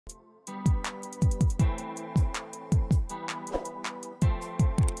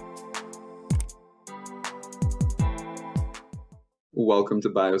Welcome to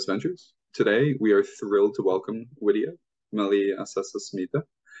BIOS Ventures. Today, we are thrilled to welcome Widya Mulyasasmita,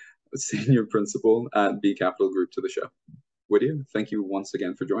 Senior Principal at B Capital Group, to the show. Widya, thank you once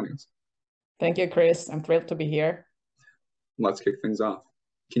again for joining us. Thank you, Chris. I'm thrilled to be here. Let's kick things off.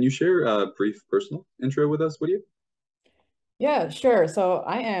 Can you share a brief personal intro with us, Widya? Yeah, sure. So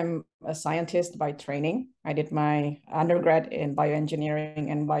I am a scientist by training. I did my undergrad in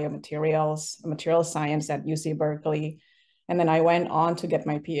bioengineering and biomaterials, material science at UC Berkeley. And then I went on to get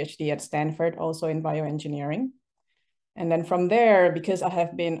my PhD at Stanford, also in bioengineering. And then from there, because I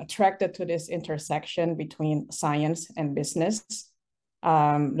have been attracted to this intersection between science and business,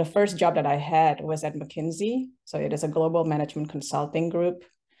 the first job that I had was at McKinsey. So it is a global management consulting group.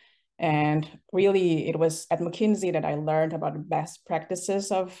 And really, it was at McKinsey that I learned about the best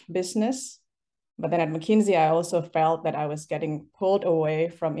practices of business. But then at McKinsey, I also felt that I was getting pulled away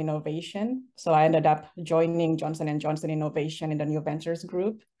from innovation. So I ended up joining Johnson & Johnson Innovation in the New Ventures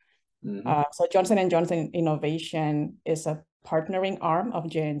group. So Johnson & Johnson Innovation is a partnering arm of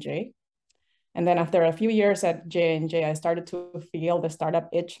J&J. And then after a few years at J&J, I started to feel the startup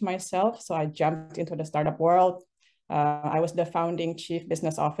itch myself. So I jumped into the startup world. I was the founding chief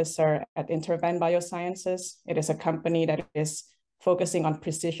business officer at InterVenn Biosciences. It is a company that is focusing on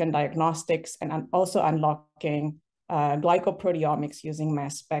precision diagnostics and also unlocking glycoproteomics using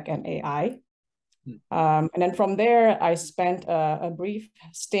mass spec and AI. And then from there, I spent a brief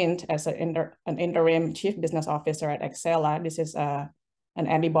stint as an interim chief business officer at Exela. This is an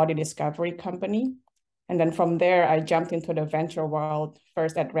antibody discovery company. And then from there, I jumped into the venture world,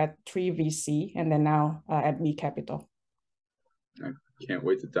 first at Red3 VC, and then now at B Capital. I can't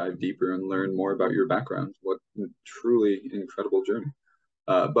wait to dive deeper and learn more about your background. What a truly incredible journey.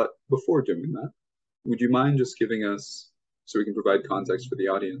 But before doing that, would you mind just giving us, so we can provide context for the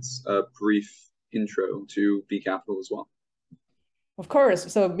audience, a brief intro to B Capital as well? Of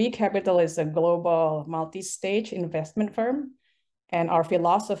course. So B Capital is a global multi-stage investment firm. And our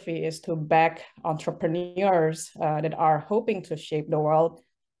philosophy is to back entrepreneurs that are hoping to shape the world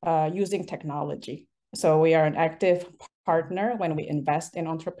using technology. So we are an active partner when we invest in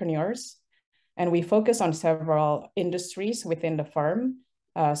entrepreneurs. And we focus on several industries within the firm.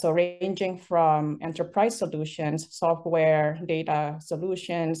 So ranging from enterprise solutions, software, data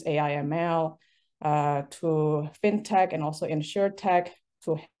solutions, AI, ML, to fintech and also insurtech,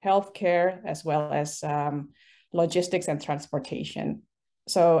 to healthcare, as well as logistics and transportation.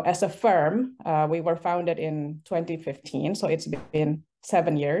 So as a firm, we were founded in 2015, so it's been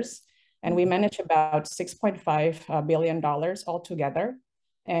 7 years, and we manage about $6.5 billion altogether,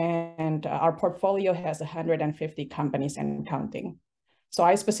 and our portfolio has 150 companies and counting. So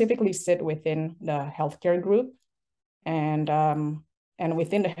I specifically sit within the healthcare group, and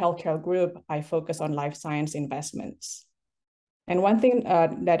within the healthcare group, I focus on life science investments. And one thing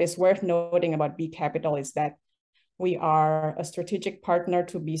that is worth noting about B Capital is that we are a strategic partner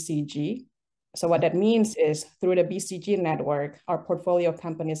to BCG. So what that means is through the BCG network, our portfolio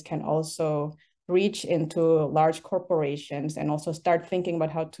companies can also reach into large corporations and also start thinking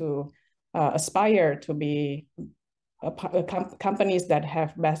about how to aspire to be companies that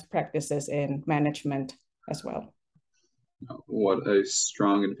have best practices in management as well. What a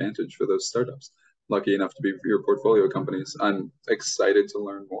strong advantage for those startups. Lucky enough to be your portfolio companies. I'm excited to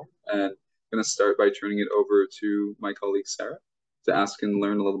learn more. And I'm going to start by turning it over to my colleague, Sarah, to ask and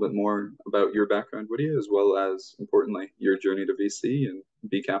learn a little bit more about your background, Widya, as well as, importantly, your journey to VC and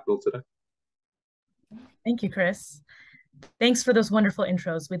B Capital today. Thank you, Chris. Thanks for those wonderful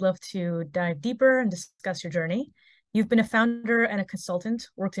intros. We'd love to dive deeper and discuss your journey. You've been a founder and a consultant,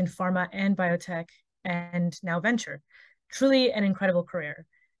 worked in pharma and biotech, and now venture. Truly an incredible career.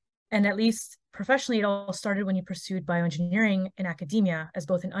 And at least professionally, it all started when you pursued bioengineering in academia as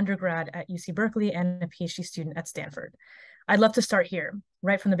both an undergrad at UC Berkeley and a PhD student at Stanford. I'd love to start here,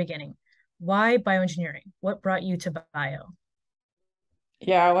 right from the beginning. Why bioengineering? What brought you to bio?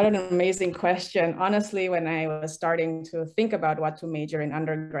 Yeah, what an amazing question. Honestly, when I was starting to think about what to major in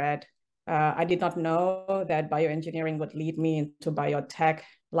undergrad, I did not know that bioengineering would lead me into biotech,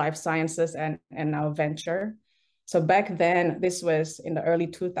 life sciences, and now venture. So back then, this was in the early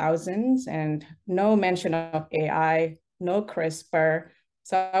 2000s, and no mention of AI, no CRISPR.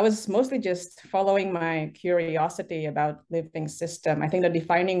 So I was mostly just following my curiosity about living system. I think the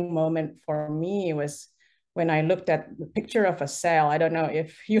defining moment for me was when I looked at the picture of a cell. I don't know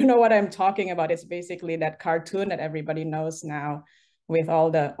if you know what I'm talking about. It's basically that cartoon that everybody knows now with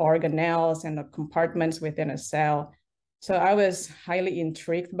all the organelles and the compartments within a cell. So I was highly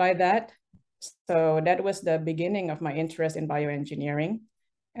intrigued by that. So that was the beginning of my interest in bioengineering.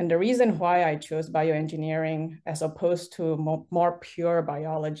 And the reason why I chose bioengineering as opposed to more pure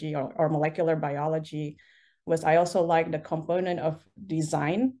biology or molecular biology was I also like the component of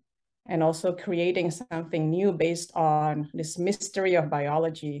design and also creating something new based on this mystery of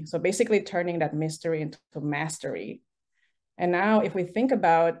biology. So basically turning that mystery into mastery. And now if we think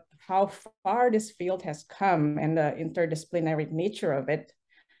about how far this field has come and the interdisciplinary nature of it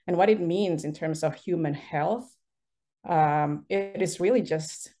and what it means in terms of human health, it is really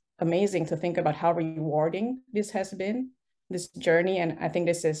just amazing to think about how rewarding this has been, this journey. And I think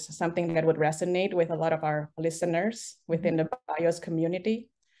this is something that would resonate with a lot of our listeners within the BIOS community.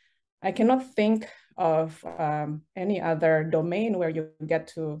 I cannot think of any other domain where you get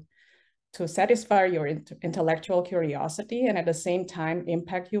to satisfy your intellectual curiosity and at the same time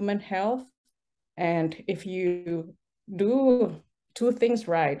impact human health. And if you do two things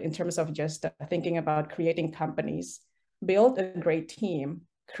right in terms of just thinking about creating companies, build a great team,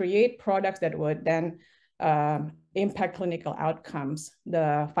 create products that would then impact clinical outcomes,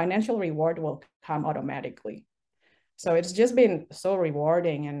 the financial reward will come automatically. So it's just been so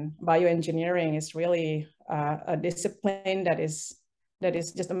rewarding, and bioengineering is really a discipline that is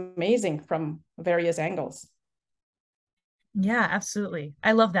just amazing from various angles. Yeah, absolutely.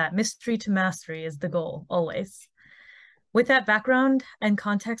 I love that. Mystery to mastery is the goal, always. With that background and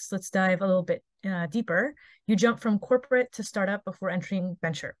context, let's dive a little bit deeper. You jumped from corporate to startup before entering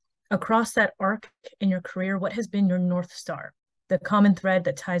venture. Across that arc in your career, what has been your North Star, the common thread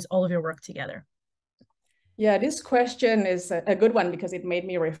that ties all of your work together? Yeah, this question is a good one because it made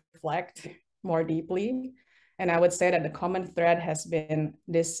me reflect more deeply. And I would say that the common thread has been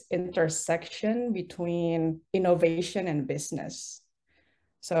this intersection between innovation and business.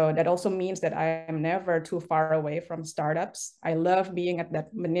 So that also means that I am never too far away from startups. I love being at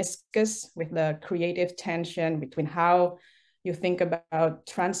that meniscus with the creative tension between how you think about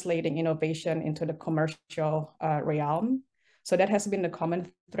translating innovation into the commercial realm. So that has been the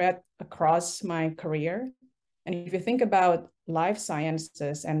common thread across my career. And if you think about life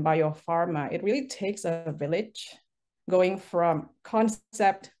sciences and biopharma, it really takes a village going from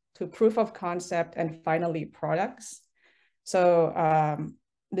concept to proof of concept and finally products. So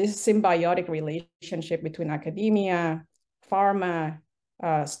this symbiotic relationship between academia, pharma,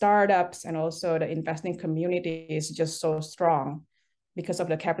 startups, and also the investing community is just so strong because of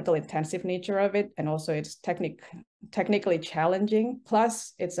the capital intensive nature of it. And also it's technically challenging.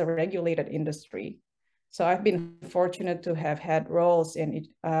 Plus it's a regulated industry. So I've been fortunate to have had roles in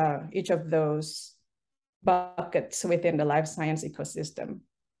each of those buckets within the life science ecosystem.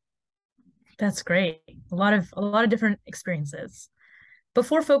 That's great. A lot of different experiences.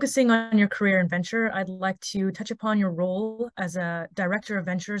 Before focusing on your career in venture, I'd like to touch upon your role as a director of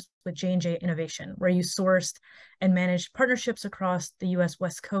ventures with J&J Innovation, where you sourced and managed partnerships across the US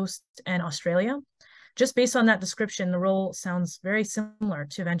West Coast and Australia. Just based on that description, the role sounds very similar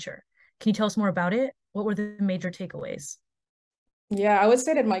to venture. Can you tell us more about it? What were the major takeaways? Yeah, I would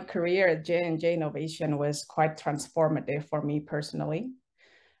say that my career at J&J Innovation was quite transformative for me personally.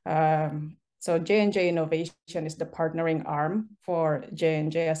 So J&J Innovation is the partnering arm for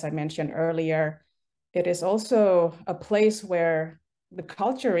J&J, as I mentioned earlier. It is also a place where the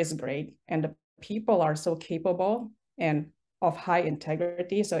culture is great and the people are so capable and of high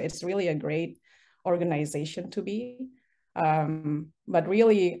integrity. So it's really a great organization to be. But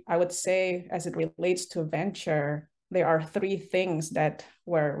really, I would say as it relates to venture, there are three things that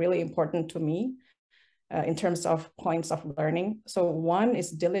were really important to me in terms of points of learning. So one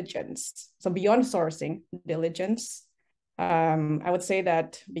is diligence. So beyond sourcing, diligence. I would say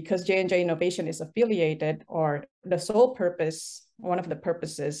that because J&J Innovation is affiliated, or the sole purpose, one of the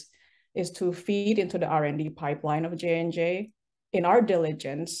purposes is to feed into the R&D pipeline of J&J. In our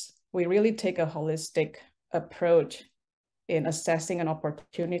diligence, we really take a holistic approach in assessing an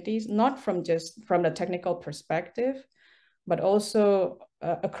opportunities, not from just from the technical perspective, but also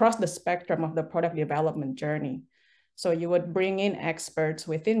across the spectrum of the product development journey. So you would bring in experts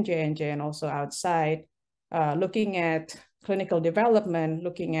within J&J and also outside, looking at clinical development,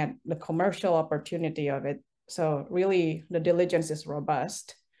 looking at the commercial opportunity of it. So really the diligence is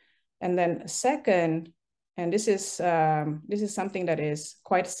robust. And then second, and this is something that is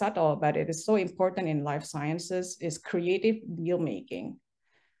quite subtle, but it is so important in life sciences, is creative deal making.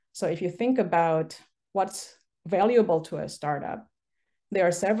 So if you think about what's valuable to a startup, there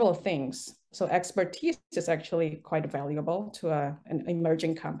are several things. So expertise is actually quite valuable to an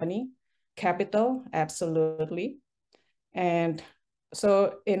emerging company. Capital, absolutely. And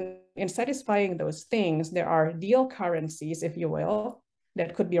so in satisfying those things, there are deal currencies, if you will,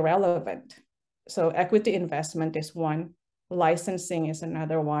 that could be relevant. So equity investment is one. licensing is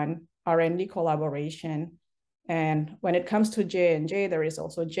another one, R&D collaboration. And when it comes to J&J, there is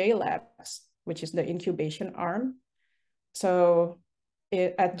also J Labs, which is the incubation arm. So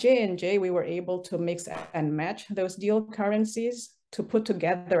at J&J, we were able to mix and match those deal currencies to put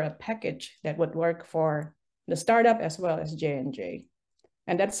together a package that would work for the startup as well as J&J.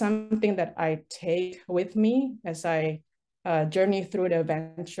 And that's something that I take with me as I journey through the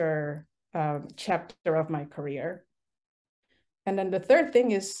venture chapter of my career. And then the third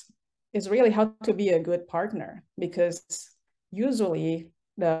thing is really how to be a good partner, because usually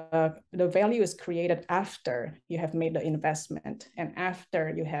the value is created after you have made the investment and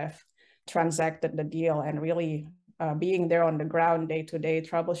after you have transacted the deal and really being there on the ground day-to-day,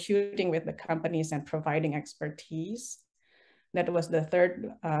 troubleshooting with the companies and providing expertise. That was the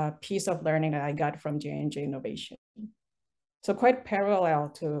third piece of learning that I got from J&J Innovation. So quite parallel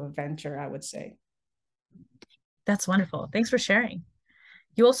to venture, I would say. That's wonderful. Thanks for sharing.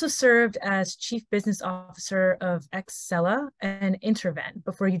 You also served as Chief Business Officer of Excella and InterVenn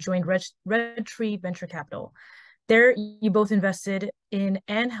before you joined Red Tree Venture Capital. There, you both invested in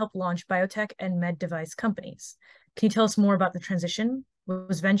and helped launch biotech and med device companies. Can you tell us more about the transition?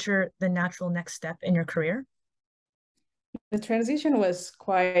 Was venture the natural next step in your career? The transition was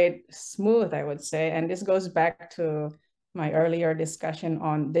quite smooth, I would say, and this goes back to my earlier discussion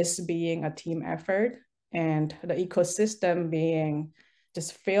on this being a team effort and the ecosystem being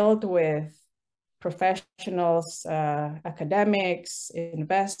just filled with professionals, academics,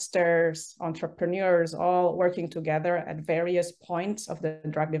 investors, entrepreneurs, all working together at various points of the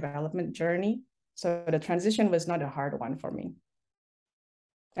drug development journey. So the transition was not a hard one for me.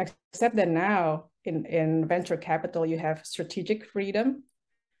 Except that now in venture capital, you have strategic freedom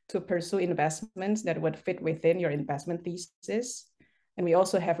to pursue investments that would fit within your investment thesis. And we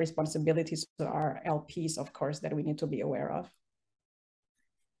also have responsibilities to our LPs, of course, that we need to be aware of.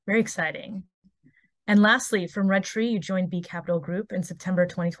 Very exciting. And lastly, from Red Tree, you joined B Capital Group in September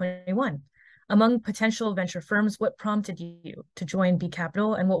 2021. Among potential venture firms, what prompted you to join B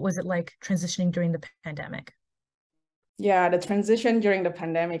Capital, and what was it like transitioning during the pandemic? Yeah, the transition during the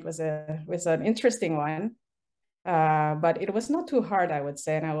pandemic was an interesting one, but it was not too hard, I would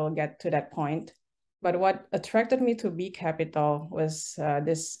say, and I will get to that point. But what attracted me to B Capital was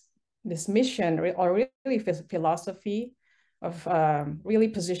this mission or really philosophy of really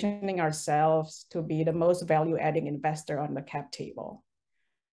positioning ourselves to be the most value-adding investor on the cap table.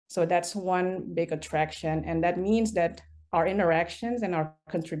 So that's one big attraction, and that means that our interactions and our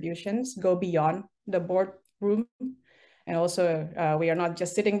contributions go beyond the boardroom. And also, we are not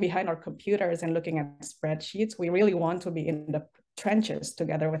just sitting behind our computers and looking at spreadsheets. We really want to be in the trenches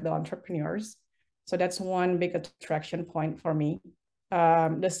together with the entrepreneurs. So that's one big attraction point for me.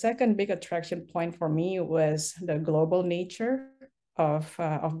 The second big attraction point for me was the global nature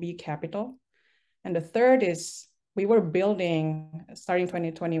of B Capital. And the third is we were building, starting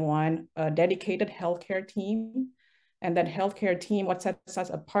 2021, a dedicated healthcare team. And that healthcare team, what sets us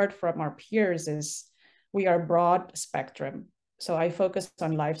apart from our peers is we are broad spectrum. So I focus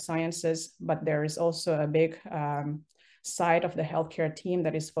on life sciences, but there is also a big side of the healthcare team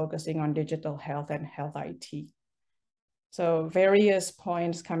that is focusing on digital health and health IT. So various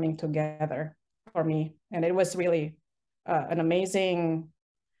points coming together for me. And it was really an amazing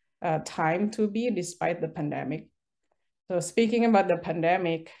time to be despite the pandemic. So speaking about the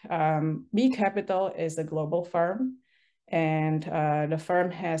pandemic, B Capital is a global firm. And the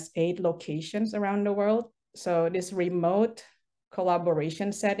firm has 8 locations around the world. So this remote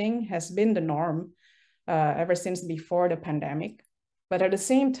collaboration setting has been the norm ever since before the pandemic. But at the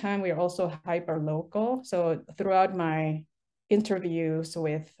same time, we are also hyper local. So throughout my interviews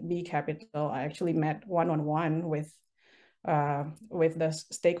with B Capital, I actually met one-on-one with the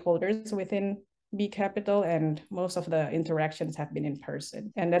stakeholders within B Capital, and most of the interactions have been in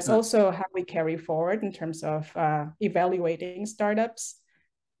person. And that's also how we carry forward in terms of evaluating startups.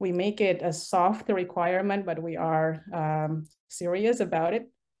 We make it a soft requirement, but we are serious about it,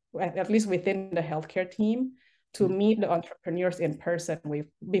 at least within the healthcare team, to meet the entrepreneurs in person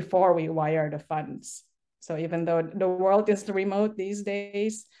before we wire the funds. So even though the world is remote these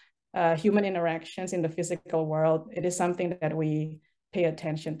days, human interactions in the physical world, it is something that we pay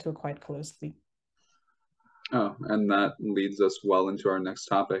attention to quite closely. Oh, and that leads us well into our next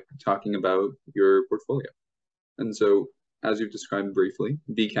topic, talking about your portfolio. And so, as you've described briefly,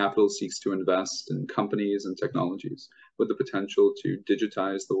 B Capital seeks to invest in companies and technologies with the potential to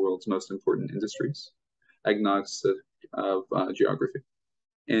digitize the world's most important industries, agnostic of geography.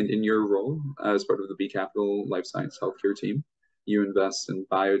 And in your role as part of the B Capital Life Science Healthcare team, you invest in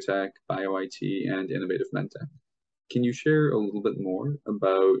biotech, bio IT, and innovative medtech. can you share a little bit more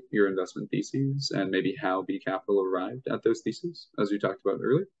about your investment theses and maybe how B Capital arrived at those theses, as you talked about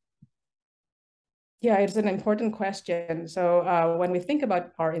earlier? Yeah, it's an important question. So when we think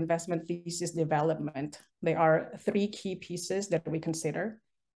about our investment thesis development, there are three key pieces that we consider.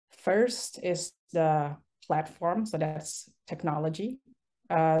 First is the platform, so that's technology.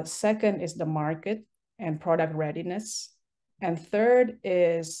 Second is the market and product readiness. And third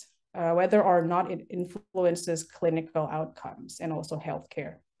is whether or not it influences clinical outcomes and also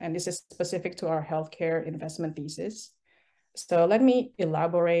healthcare. And this is specific to our healthcare investment thesis. So let me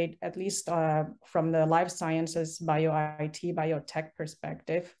elaborate, at least from the life sciences, bio-IT, biotech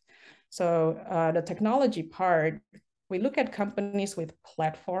perspective. So the technology part, we look at companies with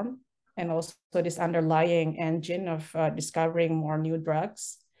platform and also this underlying engine of discovering more new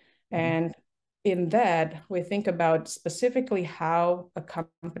drugs. And in that, we think about specifically how a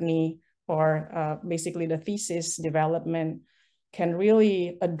company or basically the thesis development can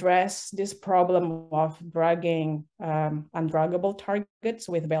really address this problem of drugging undruggable targets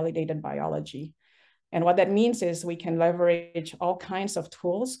with validated biology. And what that means is we can leverage all kinds of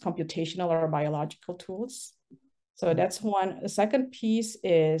tools, computational or biological tools. So that's one. The second piece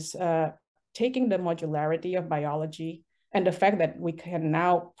is taking the modularity of biology and the fact that we can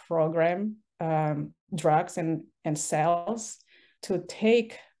now program drugs and cells to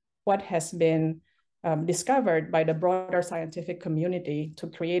take what has been discovered by the broader scientific community to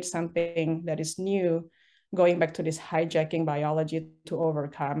create something that is new, going back to this hijacking biology to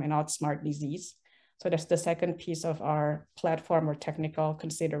overcome and outsmart disease. So that's the second piece of our platform or technical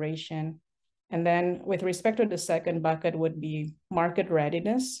consideration. And then with respect to the second bucket would be market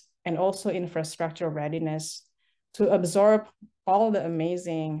readiness and also infrastructure readiness to absorb all the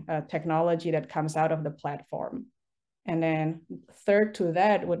amazing technology that comes out of the platform. And then third to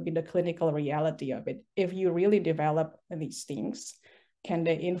that would be the clinical reality of it. If you really develop these things, can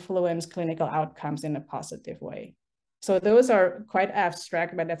they influence clinical outcomes in a positive way? So those are quite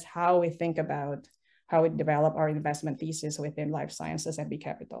abstract, but that's how we think about how we develop our investment thesis within life sciences at B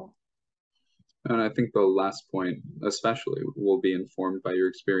Capital. And I think the last point especially will be informed by your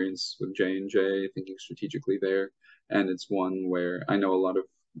experience with J&J, thinking strategically there. And it's one where I know a lot of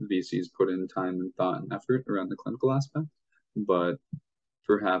VCs put in time and thought and effort around the clinical aspect, but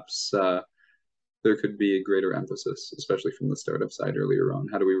perhaps there could be a greater emphasis, especially from the startup side earlier on.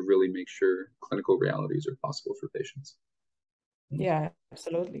 How do we really make sure clinical realities are possible for patients? Yeah,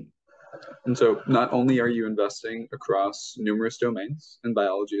 absolutely. And so not only are you investing across numerous domains in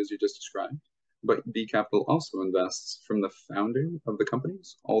biology, as you just described, but B Capital also invests from the founding of the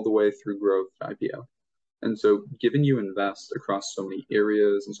companies all the way through growth to IPO. And so given you invest across so many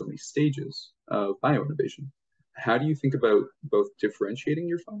areas and so many stages of bioinnovation, how do you think about both differentiating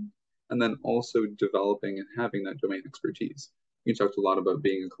your fund and then also developing and having that domain expertise? You talked a lot about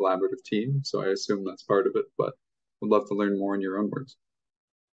being a collaborative team, so I assume that's part of it, but would love to learn more in your own words.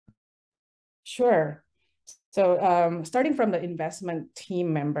 Sure. So starting from the investment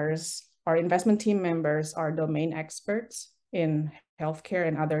team members, our investment team members are domain experts in healthcare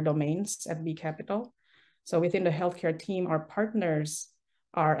and other domains at B Capital. So within the healthcare team, our partners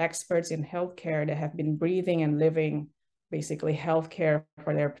are experts in healthcare that have been breathing and living basically healthcare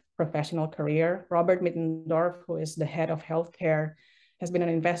for their professional career. Robert Mittendorf, who is the head of healthcare, has been an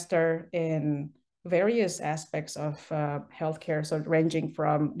investor in various aspects of healthcare, so ranging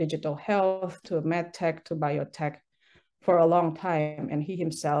from digital health to medtech to biotech for a long time. And he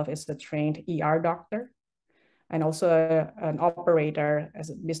himself is a trained ER doctor and also an operator as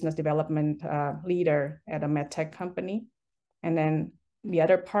a business development leader at a medtech company. And then the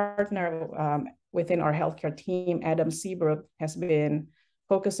other partner within our healthcare team, Adam Seabrook, has been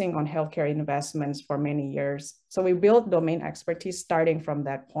focusing on healthcare investments for many years. So we built domain expertise starting from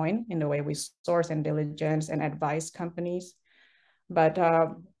that point in the way we source and diligence and advise companies. But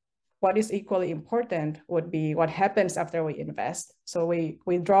what is equally important would be what happens after we invest. So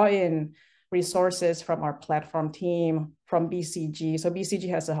we draw in resources from our platform team, from BCG. So BCG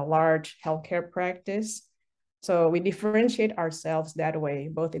has a large healthcare practice. So we differentiate ourselves that way,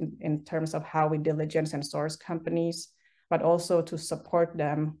 both in terms of how we diligence and source companies, but also to support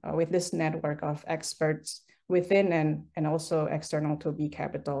them with this network of experts within and also external to B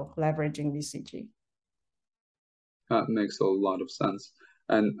Capital, leveraging BCG. That makes a lot of sense.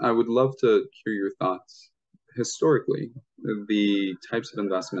 And I would love to hear your thoughts. Historically, the types of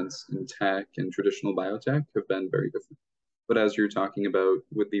investments in tech and traditional biotech have been very different. But as you're talking about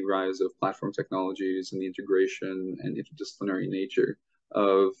with the rise of platform technologies and the integration and interdisciplinary nature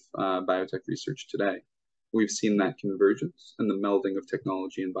of biotech research today, we've seen that convergence and the melding of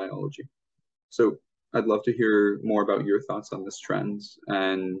technology and biology. So I'd love to hear more about your thoughts on this trend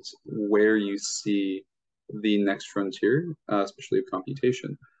and where you see the next frontier, especially of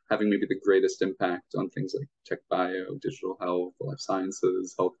computation, having maybe the greatest impact on things like tech bio, digital health, life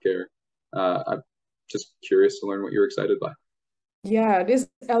sciences, healthcare. I'm just curious to learn what you're excited by. Yeah, this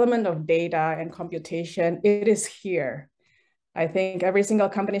element of data and computation, it is here. I think every single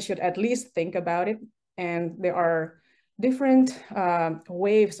company should at least think about it. And there are different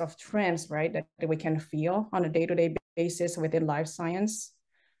waves of trends, right, that we can feel on a day-to-day basis within life science.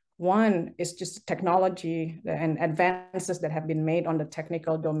 One is just technology and advances that have been made on the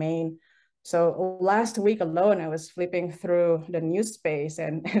technical domain. So last week alone, I was flipping through the news space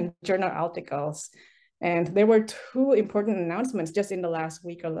and journal articles, and there were two important announcements just in the last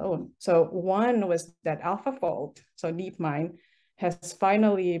week alone. So one was that AlphaFold, so DeepMind, has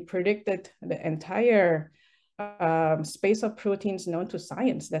finally predicted the entire space of proteins known to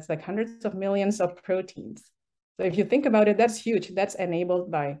science. That's like hundreds of millions of proteins. So if you think about it, that's huge. That's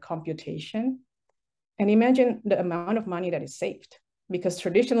enabled by computation. And imagine the amount of money that is saved. Because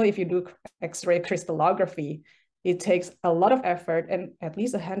traditionally, if you do X-ray crystallography, it takes a lot of effort and at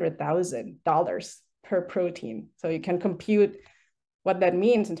least $100,000 per protein. So you can compute what that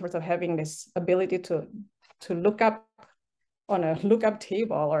means in terms of having this ability to look up on a lookup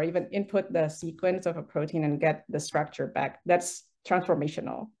table or even input the sequence of a protein and get the structure back. That's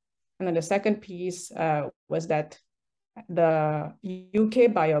transformational. And then the second piece was that the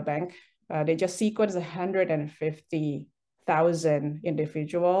UK Biobank, they just sequenced 150,000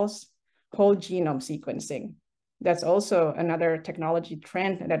 individuals, whole genome sequencing. That's also another technology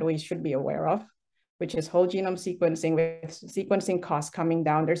trend that we should be aware of, which is whole genome sequencing. With sequencing costs coming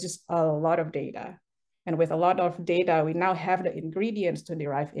down, there's just a lot of data. And with a lot of data, we now have the ingredients to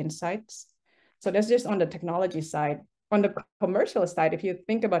derive insights. So that's just on the technology side. On the commercial side, if you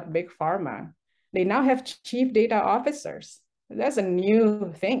think about big pharma, they now have chief data officers. That's a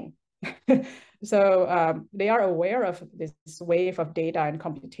new thing. So they are aware of this wave of data and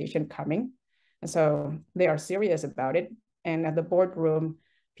computation coming. And so they are serious about it. And at the boardroom,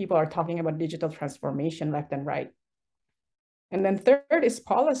 people are talking about digital transformation left and right. And then third is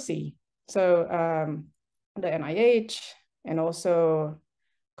policy. So the NIH and also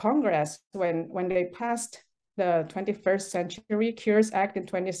Congress, when they passed the 21st Century Cures Act in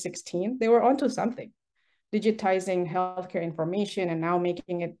 2016, they were onto something, digitizing healthcare information and now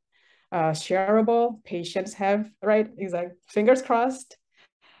making it shareable. Patients have, right, exactly, fingers crossed.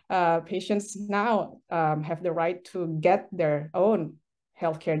 Patients now have the right to get their own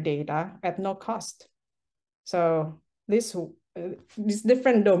healthcare data at no cost. So these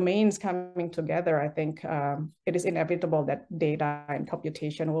different domains coming together, I think it is inevitable that data and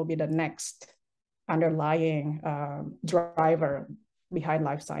computation will be the next underlying driver behind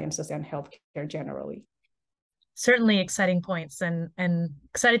life sciences and healthcare generally. Certainly exciting points, and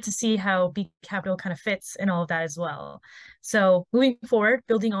excited to see how B Capital kind of fits in all of that as well. So moving forward,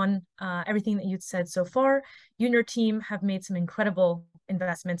 building on everything that you'd said so far, you and your team have made some incredible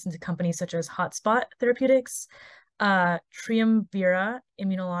investments into companies such as Hotspot Therapeutics, Triumvira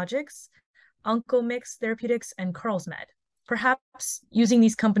Immunologics, Oncomix Therapeutics, and Carlsmed. Perhaps using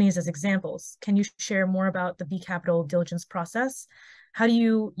these companies as examples, can you share more about the B Capital diligence process? How do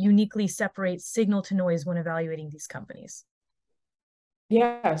you uniquely separate signal to noise when evaluating these companies?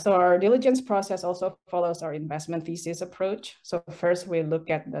 Yeah, so our diligence process also follows our investment thesis approach. So first we look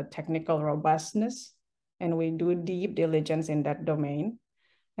at the technical robustness and we do deep diligence in that domain.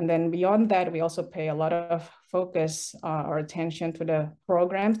 And then beyond that, we also pay a lot of focus or attention to the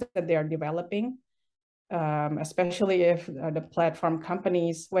programs that they are developing, especially if the platform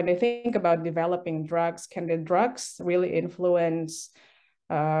companies, when they think about developing drugs, can the drugs really influence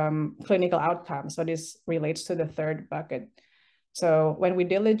clinical outcomes? So this relates to the third bucket. So when we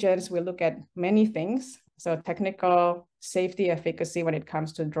diligence, we look at many things. So technical, safety, efficacy when it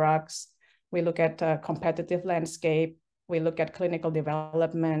comes to drugs. We look at competitive landscape. We look at clinical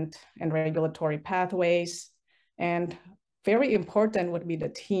development and regulatory pathways. And very important would be the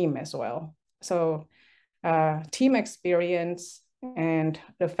team as well. So team experience and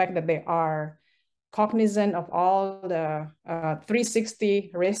the fact that they are cognizant of all the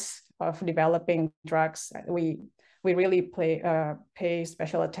 360 risks of developing drugs. We really pay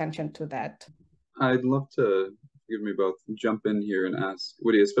special attention to that. I'd love to, forgive me both, jump in here and ask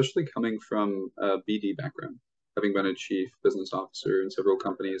Widya, especially coming from a BD background, having been a chief business officer in several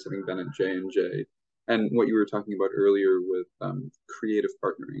companies, having been at J&J, and what you were talking about earlier with creative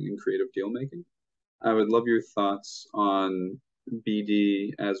partnering and creative deal making. I would love your thoughts on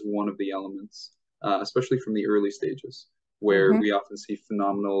BD as one of the elements, especially from the early stages, where we often see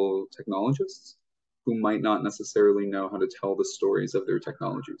phenomenal technologists who might not necessarily know how to tell the stories of their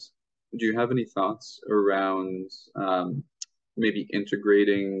technologies. Do you have any thoughts around maybe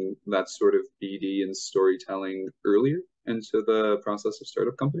integrating that sort of BD and storytelling earlier into the process of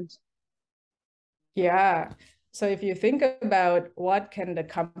startup companies? Yeah. So if you think about what can the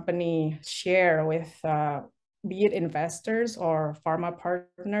company share with, be it investors or pharma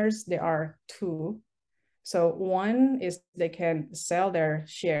partners, there are two. So one is they can sell their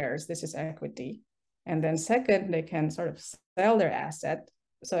shares. This is equity. And then second, they can sort of sell their asset.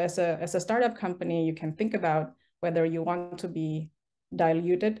 So as a startup company, you can think about whether you want to be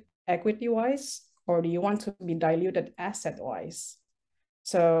diluted equity-wise or do you want to be diluted asset-wise.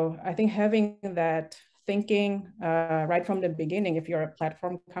 So I think having that thinking right from the beginning, if you're a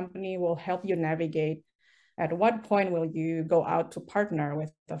platform company, will help you navigate at what point will you go out to partner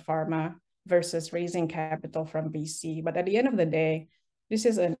with the pharma versus raising capital from VC. But at the end of the day, this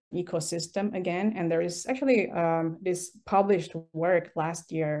is an ecosystem again, and there is actually this published work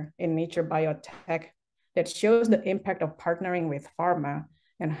last year in Nature Biotech that shows the impact of partnering with pharma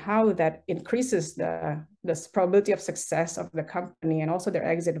and how that increases the probability of success of the company and also their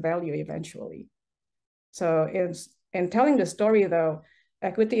exit value eventually. So in telling the story though,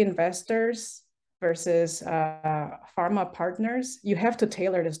 equity investors versus pharma partners, you have to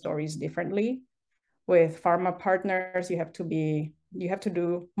tailor the stories differently. With pharma partners, you have to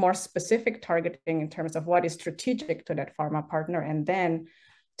do more specific targeting in terms of what is strategic to that pharma partner and then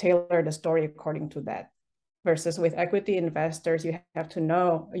tailor the story according to that. Versus with equity investors, you have to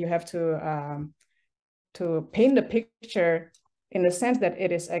paint the picture in the sense that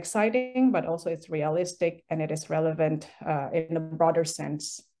it is exciting, but also it's realistic and it is relevant in a broader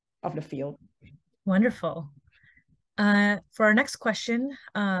sense of the field. Wonderful. For our next question,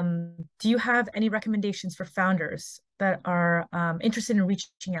 do you have any recommendations for founders that are interested in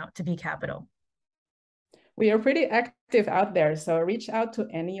reaching out to B Capital? We are pretty active out there, so reach out to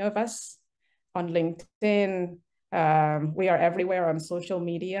any of us on LinkedIn. We are everywhere on social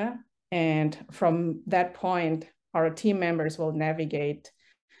media. And from that point, our team members will navigate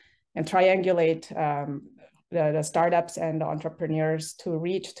and triangulate the startups and the entrepreneurs to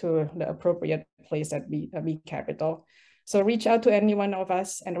reach to the appropriate place at B Capital. So reach out to any one of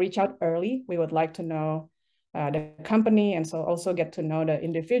us and reach out early. We would like to know the company and so also get to know the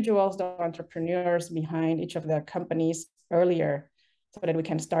individuals, the entrepreneurs behind each of the companies earlier so that we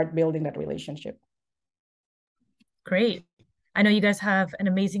can start building that relationship. Great. I know you guys have an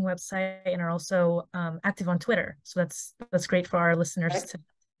amazing website and are also active on Twitter. So that's great for our listeners to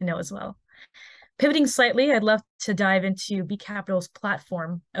know as well. Pivoting slightly, I'd love to dive into B Capital's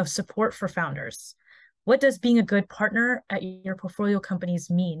platform of support for founders. What does being a good partner at your portfolio companies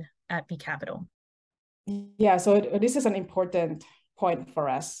mean at B Capital? Yeah, so this is an important point for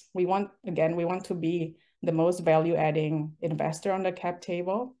us. We want to be the most value-adding investor on the cap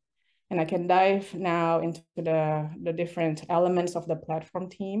table. And I can dive now into the different elements of the platform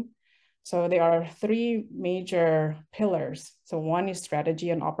team. So there are three major pillars. So one is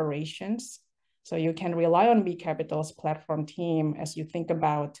strategy and operations. So you can rely on B Capital's platform team as you think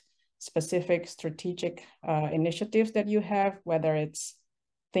about specific strategic initiatives that you have, whether it's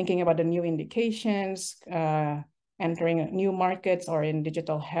thinking about the new indications, entering new markets, or in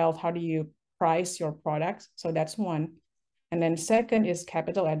digital health, how do you price your products? So that's one. And then second is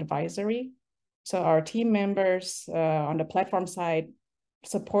capital advisory. So our team members on the platform side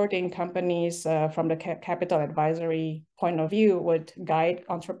supporting companies from the capital advisory point of view would guide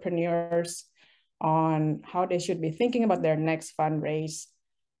entrepreneurs on how they should be thinking about their next fundraise.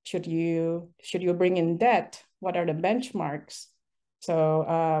 Should you bring in debt? What are the benchmarks? So,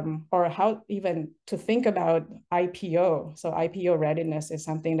 or how even to think about IPO. So IPO readiness is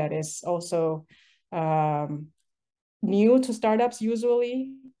something that is also new to startups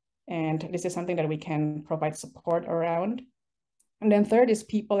usually. And this is something that we can provide support around. And then third is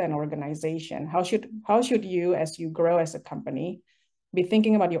people and organization. How should you, as you grow as a company, be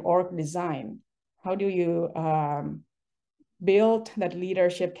thinking about your org design? How do you build that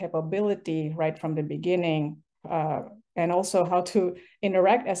leadership capability right from the beginning? And also how to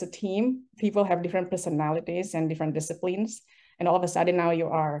interact as a team. People have different personalities and different disciplines. And all of a sudden now you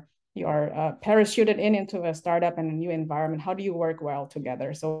are parachuted into a startup and a new environment. How do you work well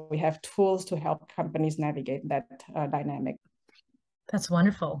together? So we have tools to help companies navigate that dynamic. That's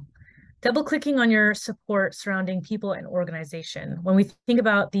wonderful. Double clicking on your support surrounding people and organization. When we think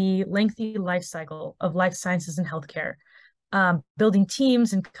about the lengthy life cycle of life sciences and healthcare, building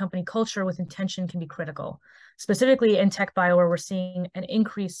teams and company culture with intention can be critical. Specifically in tech bio, where we're seeing an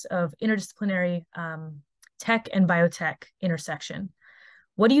increase of interdisciplinary tech and biotech intersection.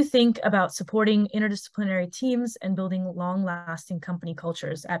 What do you think about supporting interdisciplinary teams and building long-lasting company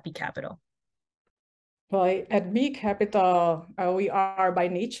cultures at B Capital? Well, at B Capital, we are by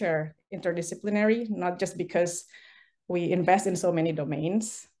nature interdisciplinary, not just because we invest in so many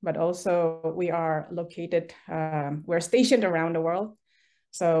domains, but also we are located, we're stationed around the world.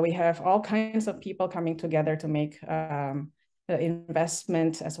 So we have all kinds of people coming together to make the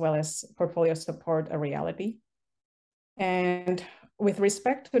investment as well as portfolio support a reality. And with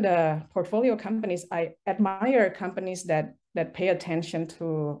respect to the portfolio companies, I admire companies that pay attention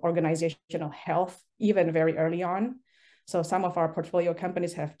to organizational health even very early on. So some of our portfolio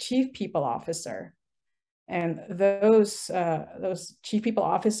companies have chief people officer, and those chief people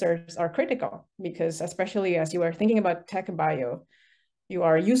officers are critical because, especially as you are thinking about tech bio, you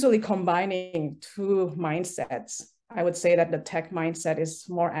are usually combining two mindsets. I would say that the tech mindset is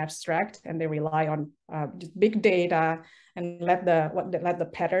more abstract and they rely on big data and let the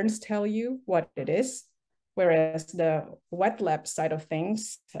patterns tell you what it is. Whereas the wet lab side of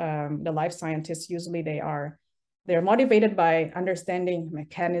things, the life scientists, usually they're motivated by understanding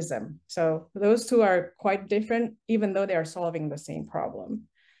mechanism. So those two are quite different, even though they are solving the same problem.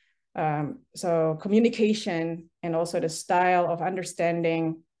 So communication and also the style of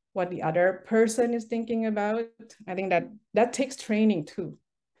understanding what the other person is thinking about, I think that takes training too.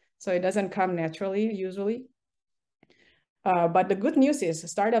 So it doesn't come naturally usually. But the good news is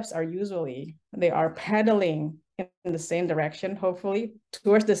startups are they are pedaling in the same direction, hopefully,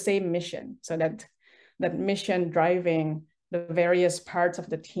 towards the same mission. So that mission driving the various parts of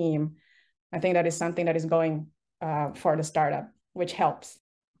the team, I think that is something that is going for the startup, which helps.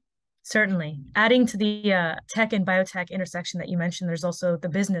 Certainly. Adding to the tech and biotech intersection that you mentioned, there's also the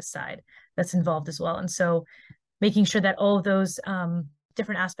business side that's involved as well. And so making sure that all of those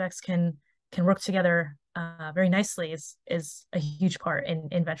different aspects can work together very nicely is a huge part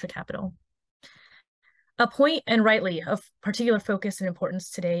in venture capital. A point, and rightly, of particular focus and importance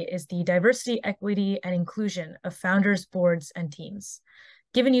today is the diversity, equity, and inclusion of founders, boards, and teams.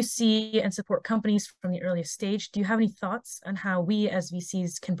 Given you see and support companies from the earliest stage, do you have any thoughts on how we as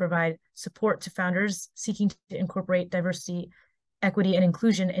VCs can provide support to founders seeking to incorporate diversity, equity, and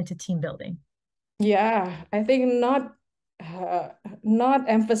inclusion into team building? Yeah, I think not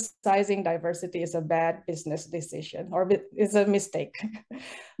emphasizing diversity is a bad business decision or is a mistake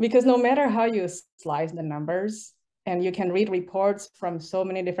because no matter how you slice the numbers, and you can read reports from so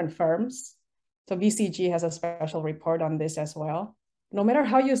many different firms. So BCG has a special report on this as well. No matter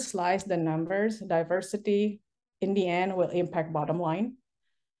how you slice the numbers, diversity in the end will impact bottom line.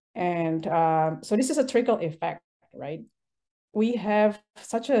 And so this is a trickle effect, right? We have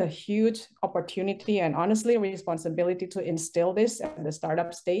such a huge opportunity and honestly responsibility to instill this at the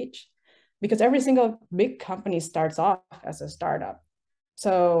startup stage because every single big company starts off as a startup.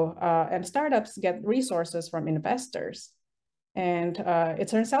 So, and startups get resources from investors. And it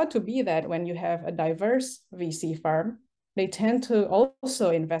turns out to be that when you have a diverse VC firm, they tend to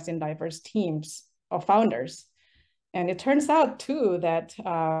also invest in diverse teams of founders. And it turns out too that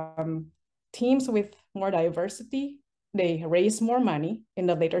teams with more diversity, they raise more money in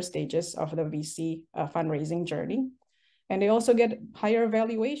the later stages of the VC fundraising journey. And they also get higher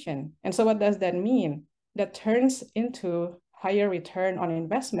valuation. And so what does that mean? That turns into higher return on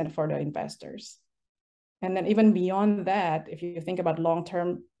investment for the investors. And then even beyond that, if you think about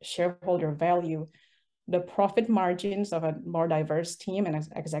long-term shareholder value, the profit margins of a more diverse team and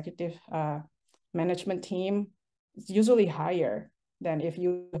executive management team is usually higher than if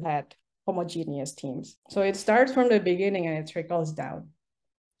you had homogeneous teams. So it starts from the beginning and it trickles down.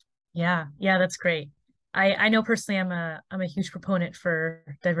 Yeah, that's great. I know personally I'm a huge proponent for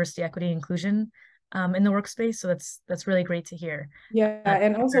diversity, equity, inclusion in the workspace. So that's really great to hear. Yeah,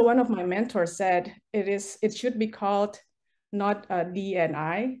 and also one of my mentors said it should be called not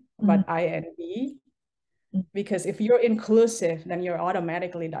D&I, but INB, because if you're inclusive, then you're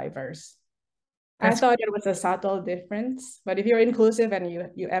automatically diverse. I thought it was a subtle difference, but if you're inclusive and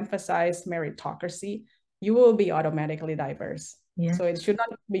you emphasize meritocracy, you will be automatically diverse. Yeah. So it should not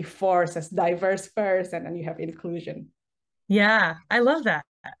be forced as diverse first, and then you have inclusion. Yeah, I love that.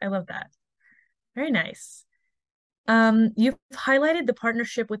 Very nice. You've highlighted the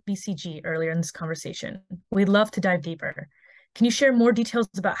partnership with BCG earlier in this conversation. We'd love to dive deeper. Can you share more details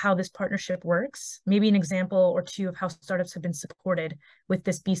about how this partnership works? Maybe an example or two of how startups have been supported with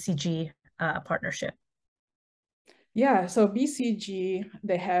this BCG partnership. Yeah, so BCG,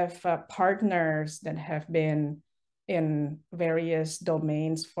 they have partners that have been in various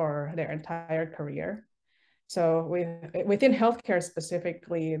domains for their entire career. So within healthcare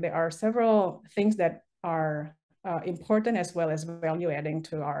specifically, there are several things that are important as well as value adding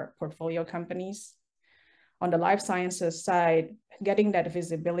to our portfolio companies. On the life sciences side, getting that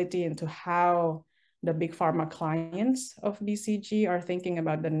visibility into how the big pharma clients of BCG are thinking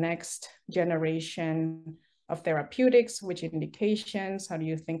about the next generation of therapeutics, which indications, how do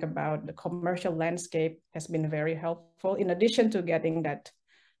you think about the commercial landscape has been very helpful, in addition to getting that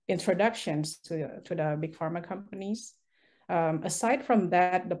introductions to the big pharma companies. Aside from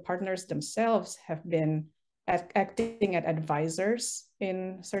that, the partners themselves have been acting as advisors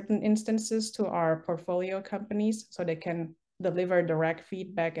in certain instances to our portfolio companies, so they can deliver direct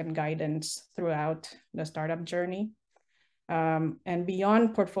feedback and guidance throughout the startup journey. And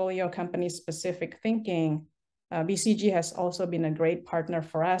beyond portfolio company specific thinking, BCG has also been a great partner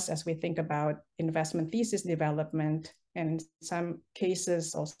for us as we think about investment thesis development, and in some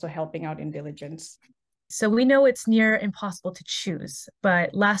cases also helping out in diligence. So we know it's near impossible to choose,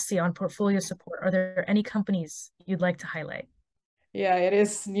 but lastly, on portfolio support, are there any companies you'd like to highlight? Yeah, it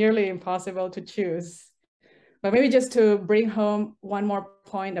is nearly impossible to choose. But maybe just to bring home one more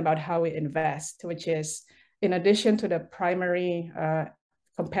point about how we invest, which is in addition to the primary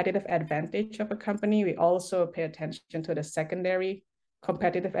competitive advantage of a company, we also pay attention to the secondary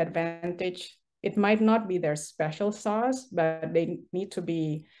competitive advantage. It might not be their special sauce, but they need to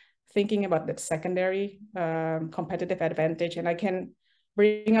be thinking about that secondary competitive advantage. And I can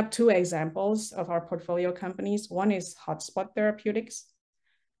bring up two examples of our portfolio companies. One is Hotspot Therapeutics.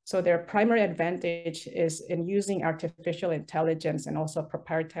 So their primary advantage is in using artificial intelligence and also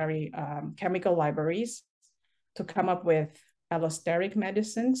proprietary chemical libraries to come up with allosteric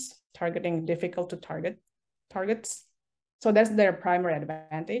medicines targeting difficult to target targets. So that's their primary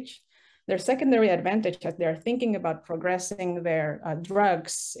advantage. Their secondary advantage, as they're thinking about progressing their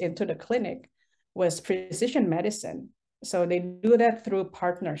drugs into the clinic, was precision medicine. So they do that through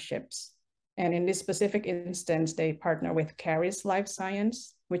partnerships. And in this specific instance, they partner with Caris Life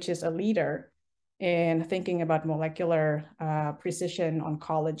Science, which is a leader in thinking about molecular precision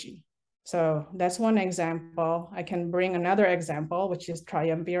oncology. So that's one example. I can bring another example, which is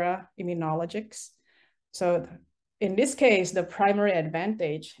Triumvira Immunologics. So in this case, the primary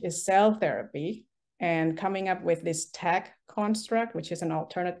advantage is cell therapy and coming up with this TAC construct, which is an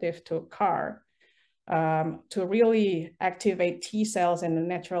alternative to CAR, to really activate T cells in a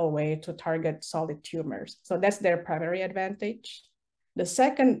natural way to target solid tumors. So that's their primary advantage. The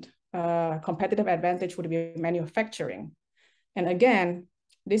second competitive advantage would be manufacturing. And again,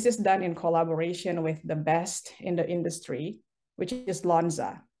 this is done in collaboration with the best in the industry, which is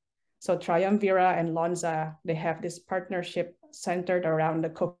Lonza. So Triumvira and Lonza, they have this partnership centered around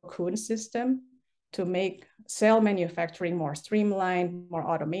the Cocoon system to make cell manufacturing more streamlined, more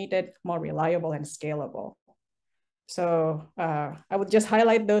automated, more reliable, and scalable. So I would just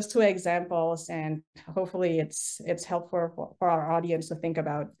highlight those two examples, and hopefully it's helpful for our audience to think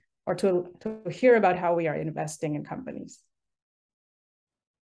about or to hear about how we are investing in companies.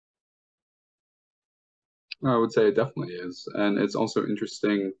 I would say it definitely is. And it's also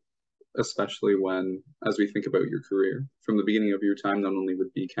interesting, especially when, as we think about your career, from the beginning of your time, not only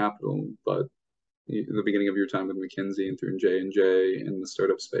with B Capital, but the beginning of your time with McKinsey and through J&J in the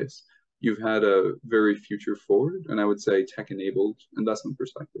startup space, you've had a very future forward, and I would say tech-enabled investment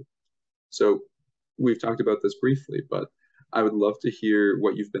perspective. So we've talked about this briefly, but I would love to hear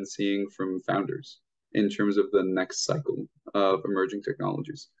what you've been seeing from founders in terms of the next cycle of emerging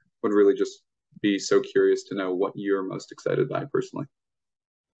technologies. Would really just be so curious to know what you're most excited by personally.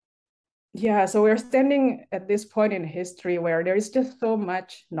 Yeah, so we're standing at this point in history where there is just so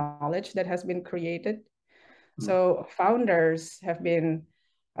much knowledge that has been created. So founders have been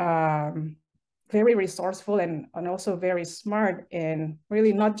very resourceful and also very smart in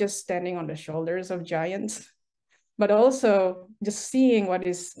really not just standing on the shoulders of giants, but also just seeing what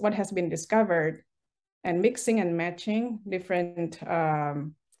has been discovered and mixing and matching different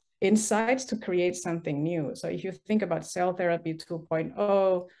insights to create something new. So if you think about cell therapy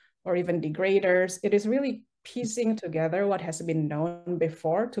 2.0 or even degraders, it is really piecing together what has been known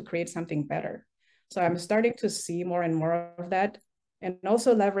before to create something better. So I'm starting to see more and more of that, and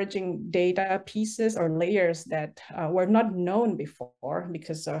also leveraging data pieces or layers that were not known before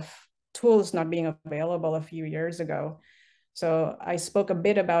because of tools not being available a few years ago. So I spoke a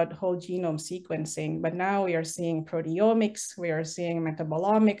bit about whole genome sequencing, but now we are seeing proteomics, we are seeing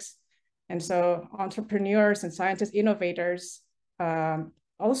metabolomics. And so entrepreneurs and scientists, innovators,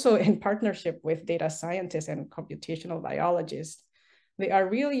 also in partnership with data scientists and computational biologists, they are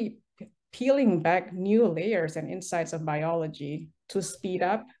really peeling back new layers and insights of biology to speed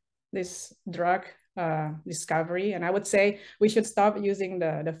up this drug discovery. And I would say we should stop using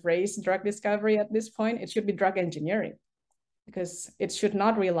the phrase drug discovery at this point. It should be drug engineering, because it should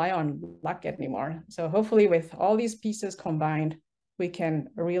not rely on luck anymore. So hopefully with all these pieces combined, we can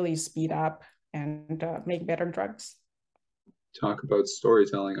really speed up and make better drugs. Talk about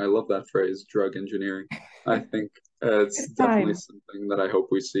storytelling. I love that phrase, drug engineering. I think it's definitely something that I hope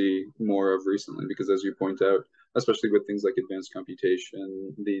we see more of recently, because as you point out, especially with things like advanced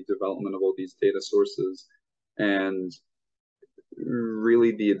computation, the development of all these data sources, and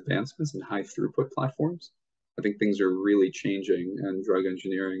really the advancements in high throughput platforms, I think things are really changing, and drug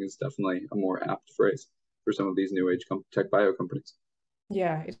engineering is definitely a more apt phrase for some of these new age tech bio companies.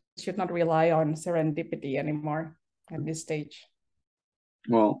 Yeah, it should not rely on serendipity anymore at this stage.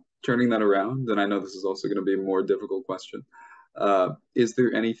 Well, turning that around, and I know this is also going to be a more difficult question, is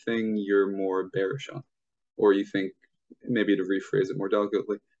there anything you're more bearish on? Or you think, maybe to rephrase it more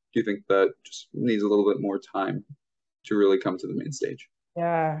delicately, do you think that just needs a little bit more time to really come to the main stage?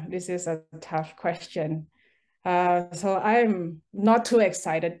 Yeah, this is a tough question. So I'm not too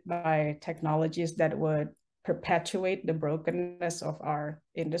excited by technologies that would perpetuate the brokenness of our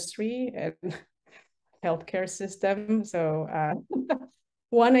industry and healthcare system. So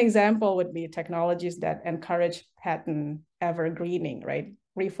one example would be technologies that encourage patent evergreening, right?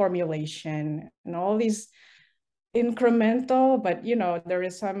 Reformulation and all these incremental, but there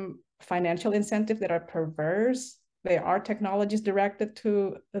is some financial incentive that are perverse. There are technologies directed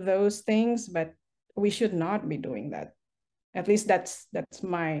to those things, but we should not be doing that. At least that's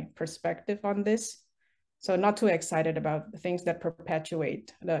my perspective on this. So not too excited about the things that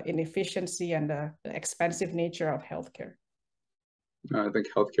perpetuate the inefficiency and the expensive nature of healthcare. I think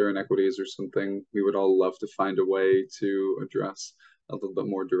healthcare inequities are something we would all love to find a way to address a little bit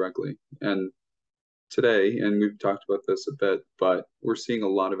more directly. And today, and we've talked about this a bit, but we're seeing a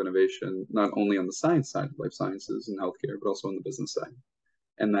lot of innovation, not only on the science side of life sciences and healthcare, but also on the business side.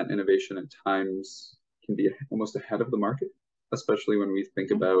 And that innovation at times can be almost ahead of the market, especially when we think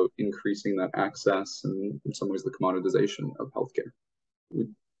about increasing that access and in some ways the commoditization of healthcare.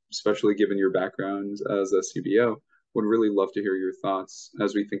 Especially given your background as a CBO, would really love to hear your thoughts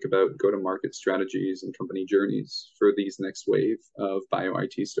as we think about go-to-market strategies and company journeys for these next wave of bio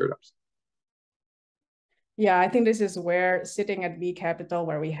IT startups. Yeah, I think this is where sitting at B Capital,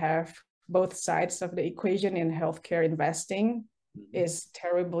 where we have both sides of the equation in healthcare investing, is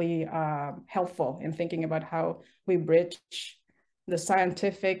terribly helpful in thinking about how we bridge the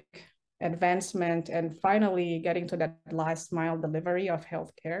scientific advancement and finally getting to that last mile delivery of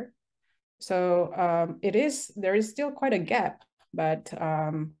healthcare. So there is still quite a gap, but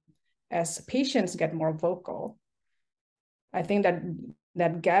as patients get more vocal, I think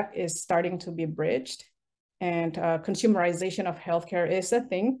that gap is starting to be bridged, and consumerization of healthcare is a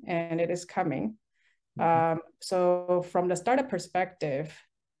thing, and it is coming. So from the startup perspective,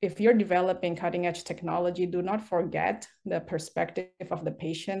 if you're developing cutting edge technology, do not forget the perspective of the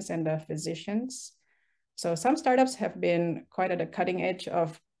patients and the physicians. So some startups have been quite at the cutting edge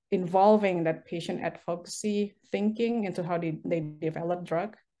of involving that patient advocacy thinking into how they develop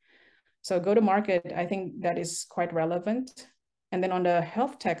drug. So go to market, I think that is quite relevant. And then on the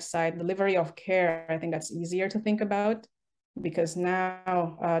health tech side, delivery of care, I think that's easier to think about, because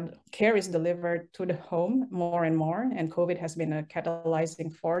now care is delivered to the home more and more, and COVID has been a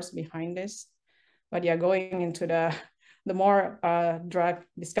catalyzing force behind this. But yeah, going into the more drug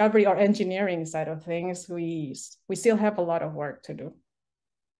discovery or engineering side of things, we still have a lot of work to do.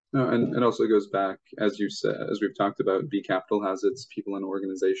 No, and it also goes back, as you said, as we've talked about, B Capital has its people and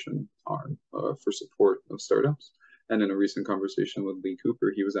organization arm for support of startups. And in a recent conversation with Lee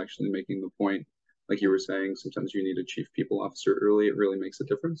Cooper, he was actually making the point, like you were saying, sometimes you need a chief people officer early. It really makes a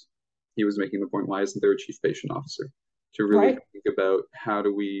difference. He was making the point, why isn't there a chief patient officer? To really think about how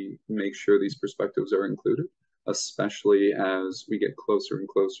do we make sure these perspectives are included, especially as we get closer and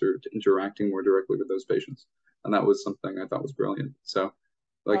closer to interacting more directly with those patients. And that was something I thought was brilliant. So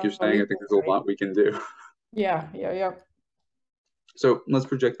like you're saying, I think there's a lot we can do. Yeah. So let's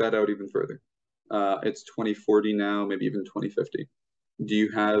project that out even further. It's 2040 now, maybe even 2050. Do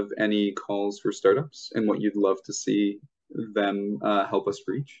you have any calls for startups and what you'd love to see them help us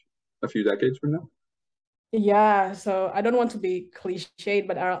reach a few decades from now? Yeah, so I don't want to be cliched,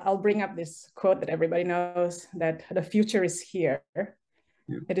 but I'll bring up this quote that everybody knows, that the future is here.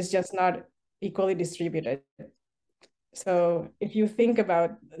 Yeah. It is just not equally distributed. So if you think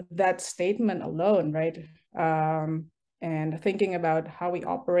about that statement alone, right, and thinking about how we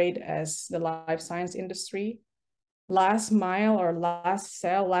operate as the life science industry, last mile or last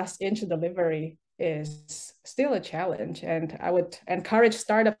cell, last inch delivery is still a challenge. And I would encourage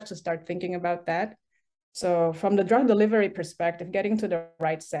startups to start thinking about that. So from the drug delivery perspective, getting to the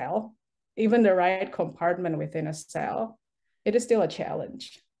right cell, even the right compartment within a cell, it is still a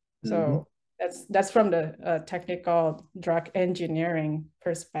challenge. So that's from the technical drug engineering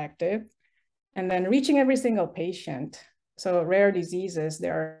perspective. And then reaching every single patient. So rare diseases,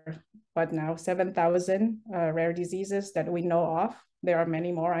 there are, what now, 7,000 rare diseases that we know of. There are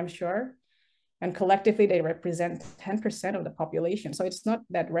many more, I'm sure. And collectively, they represent 10% of the population. So it's not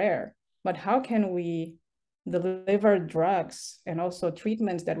that rare. But how can we deliver drugs and also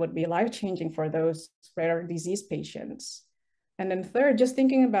treatments that would be life-changing for those rare disease patients? And then third, just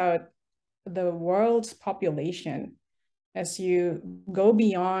thinking about the world's population. As you go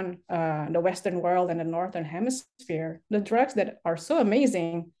beyond the Western world and the Northern Hemisphere, the drugs that are so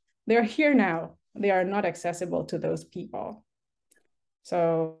amazing, they're here now. They are not accessible to those people.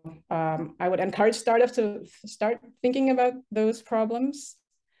 So I would encourage startups to start thinking about those problems.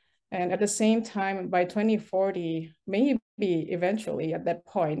 And at the same time, by 2040, maybe eventually at that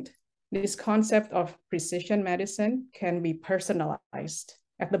point, this concept of precision medicine can be personalized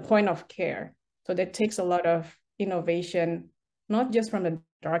at the point of care. So that takes a lot of innovation, not just from the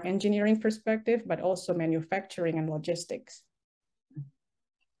drug engineering perspective, but also manufacturing and logistics.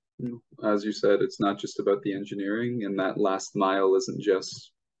 As you said, it's not just about the engineering, and that last mile isn't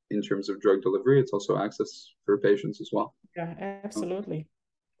just in terms of drug delivery, it's also access for patients as well. Yeah, absolutely.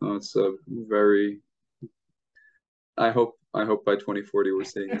 It's a very, I hope by 2040 we're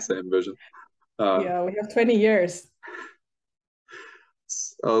seeing the same vision. Yeah, we have 20 years.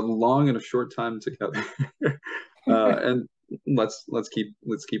 It's a long and a short time together. And let's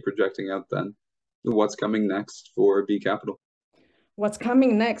keep projecting out then. What's coming next for B Capital? What's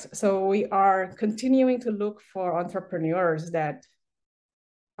coming next? So we are continuing to look for entrepreneurs that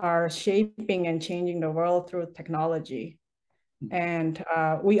are shaping and changing the world through technology. And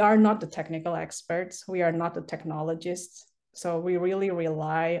we are not the technical experts. We are not the technologists. So we really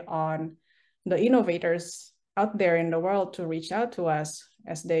rely on the innovators out there in the world to reach out to us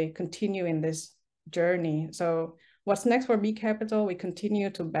as they continue in this journey. So what's next for B Capital? We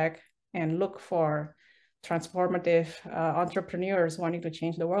continue to back and look for transformative entrepreneurs wanting to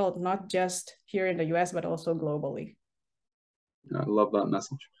change the world, not just here in the US, but also globally. I love that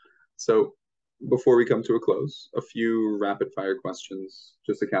message. So before we come to a close, a few rapid fire questions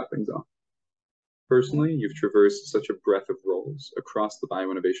just to cap things off. Personally, you've traversed such a breadth of roles across the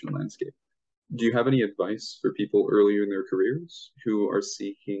bioinnovation landscape. Do you have any advice for people earlier in their careers who are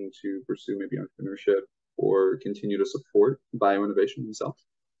seeking to pursue maybe entrepreneurship or continue to support bioinnovation themselves?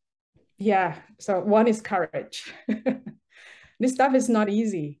 Yeah, so one is courage. This stuff is not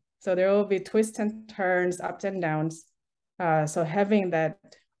easy. So there will be twists and turns, ups and downs. So having that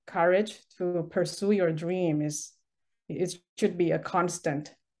courage to pursue your dream it should be a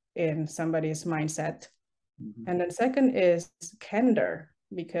constant in somebody's mindset. And then second is candor,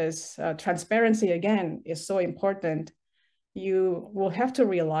 because transparency, again, is so important. You will have to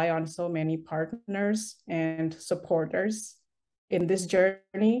rely on so many partners and supporters in this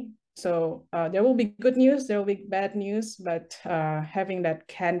journey. So there will be good news, there will be bad news, but having that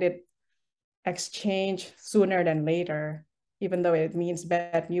candid exchange sooner than later, even though it means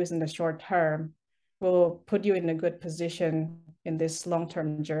bad news in the short term, will put you in a good position in this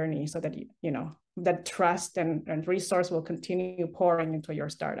long-term journey so that you know that trust and resource will continue pouring into your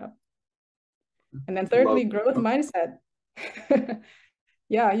startup. And then thirdly, growth mindset.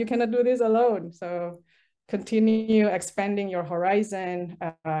 Yeah, you cannot do this alone. So continue expanding your horizon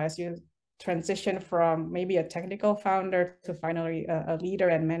as you transition from maybe a technical founder to finally a leader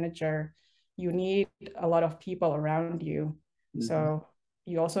and manager. You need a lot of people around you. So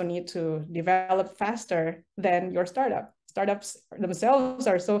you also need to develop faster than your startup. Startups themselves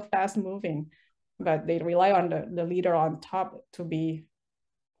are so fast moving, but they rely on the leader on top to be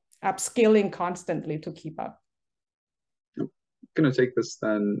upskilling constantly to keep up. I'm going to take this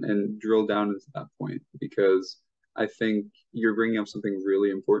then and drill down into that point, because I think you're bringing up something really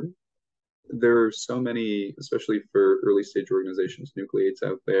important. There are so many, especially for early stage organizations, nucleates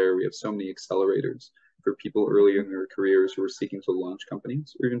out there. We have so many accelerators for people early in their careers who are seeking to launch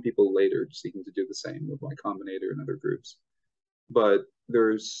companies, or even people later seeking to do the same with Y Combinator and other groups. But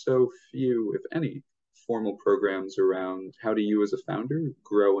there's so few, if any, formal programs around how do you as a founder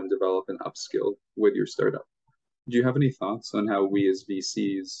grow and develop and upskill with your startup. Do you have any thoughts on how we as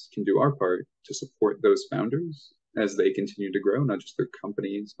VCs can do our part to support those founders as they continue to grow, not just their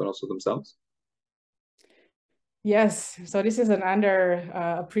companies, but also themselves? Yes, so this is an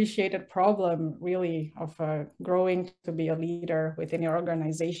underappreciated problem, really, of growing to be a leader within your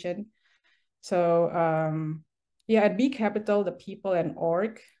organization. So yeah, at B Capital, the people and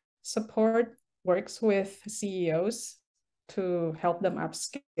org support works with CEOs to help them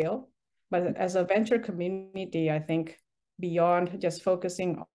upskill. But as a venture community, I think beyond just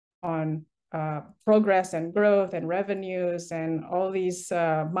focusing on progress and growth and revenues and all these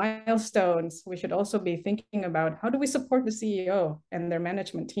milestones, we should also be thinking about how do we support the CEO and their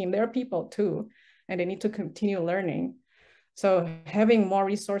management team. They're people too, and they need to continue learning. So having more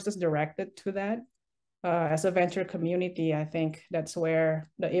resources directed to that as a venture community, I think that's where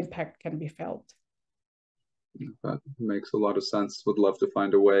the impact can be felt. That makes a lot of sense. Would love to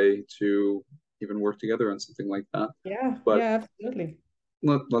find a way to even work together on something like that. Yeah, but yeah, absolutely.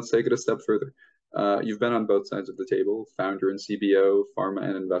 Let's take it a step further. You've been on both sides of the table, founder and CBO, pharma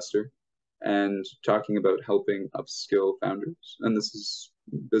and investor, and talking about helping upskill founders. And this is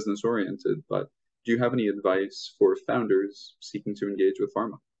business oriented, but do you have any advice for founders seeking to engage with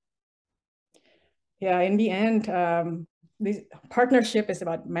pharma? Yeah, in the end, this partnership is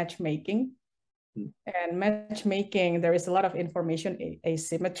about matchmaking. And matchmaking, there is a lot of information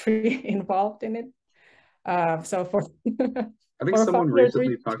asymmetry involved in it. So for I think someone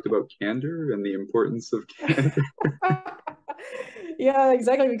recently talked about candor and the importance of candor. Yeah,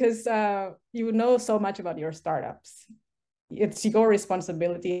 exactly, because you know so much about your startups. It's your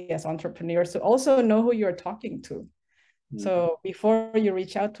responsibility as entrepreneurs to also know who you're talking to. So before you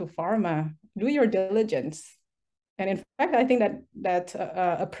reach out to pharma, do your diligence. And in fact, I think that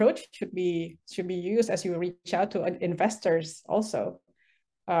approach should be used as you reach out to investors also.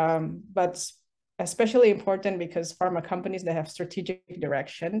 But especially important because pharma companies, they have strategic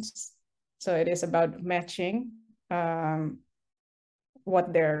directions. So it is about matching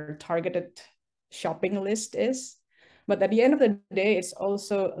what their targeted shopping list is. But at the end of the day, it's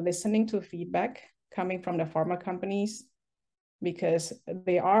also listening to feedback coming from the pharma companies, because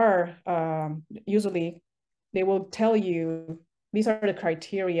they are usually, they will tell you these are the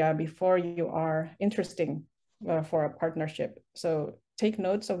criteria before you are interesting for a partnership. So take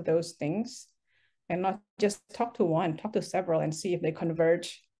notes of those things and not just talk to one, talk to several and see if they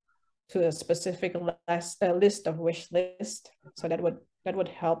converge to a specific list of wish list. So that would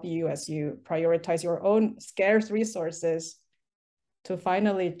help you as you prioritize your own scarce resources to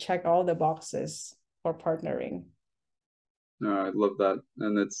finally check all the boxes for partnering. I love that.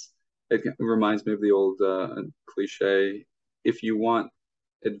 And it reminds me of the old cliche, if you want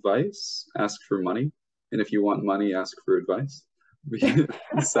advice, ask for money. And if you want money, ask for advice. It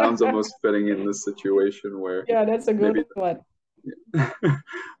sounds almost fitting in this situation where... Yeah, that's a good one.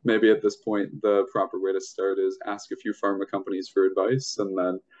 Maybe at this point, the proper way to start is ask a few pharma companies for advice and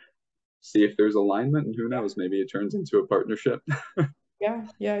then see if there's alignment, and who knows, maybe it turns into a partnership.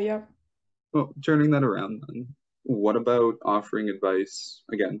 Yeah. Well, turning that around then, what about offering advice?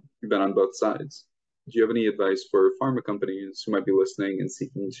 Again, you've been on both sides. Do you have any advice for pharma companies who might be listening and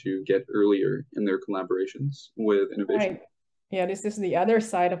seeking to get earlier in their collaborations with innovation? Right. Yeah, this is the other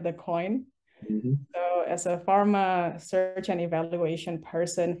side of the coin. So as a pharma search and evaluation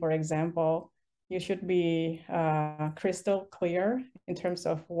person, for example, you should be crystal clear in terms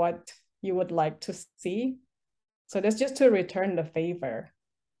of what you would like to see. So that's just to return the favor,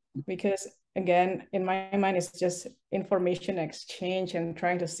 because again, in my mind, it's just information exchange and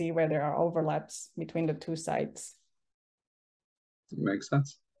trying to see where there are overlaps between the two sides. Makes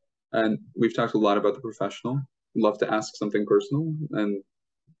sense. And we've talked a lot about the professional. Love to ask something personal, and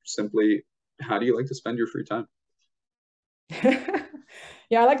simply, how do you like to spend your free time?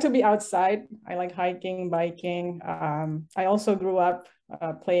 Yeah, I like to be outside. I like hiking, biking. I also grew up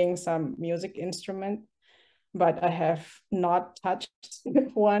playing some music instrument, but I have not touched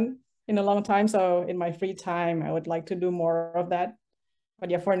one in a long time. So in my free time, I would like to do more of that.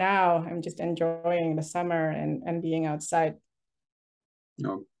 But yeah, for now, I'm just enjoying the summer and being outside.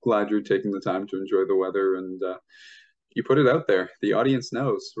 Glad you're taking the time to enjoy the weather, and you put it out there. The audience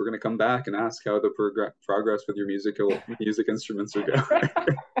knows. We're going to come back and ask how the progress with your music instruments are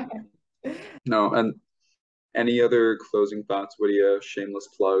going. No, and any other closing thoughts, Widya, shameless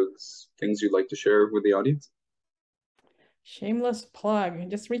plugs, things you'd like to share with the audience? Shameless plug,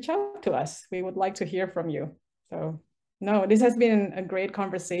 just reach out to us. We would like to hear from you. So no, this has been a great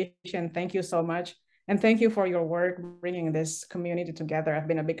conversation. Thank you so much. And thank you for your work bringing this community together. I've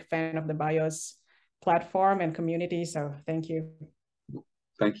been a big fan of the BIOS platform and community, so thank you.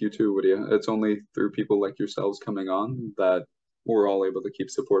 Thank you too, Widya. It's only through people like yourselves coming on that we're all able to keep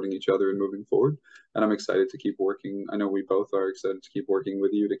supporting each other and moving forward. And I'm excited to keep working. I know we both are excited to keep working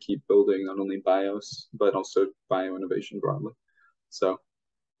with you to keep building not only BIOS, but also bio-innovation broadly. So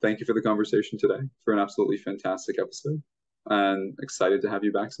thank you for the conversation today, for an absolutely fantastic episode, and excited to have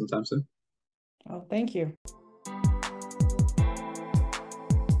you back sometime soon. Oh, thank you.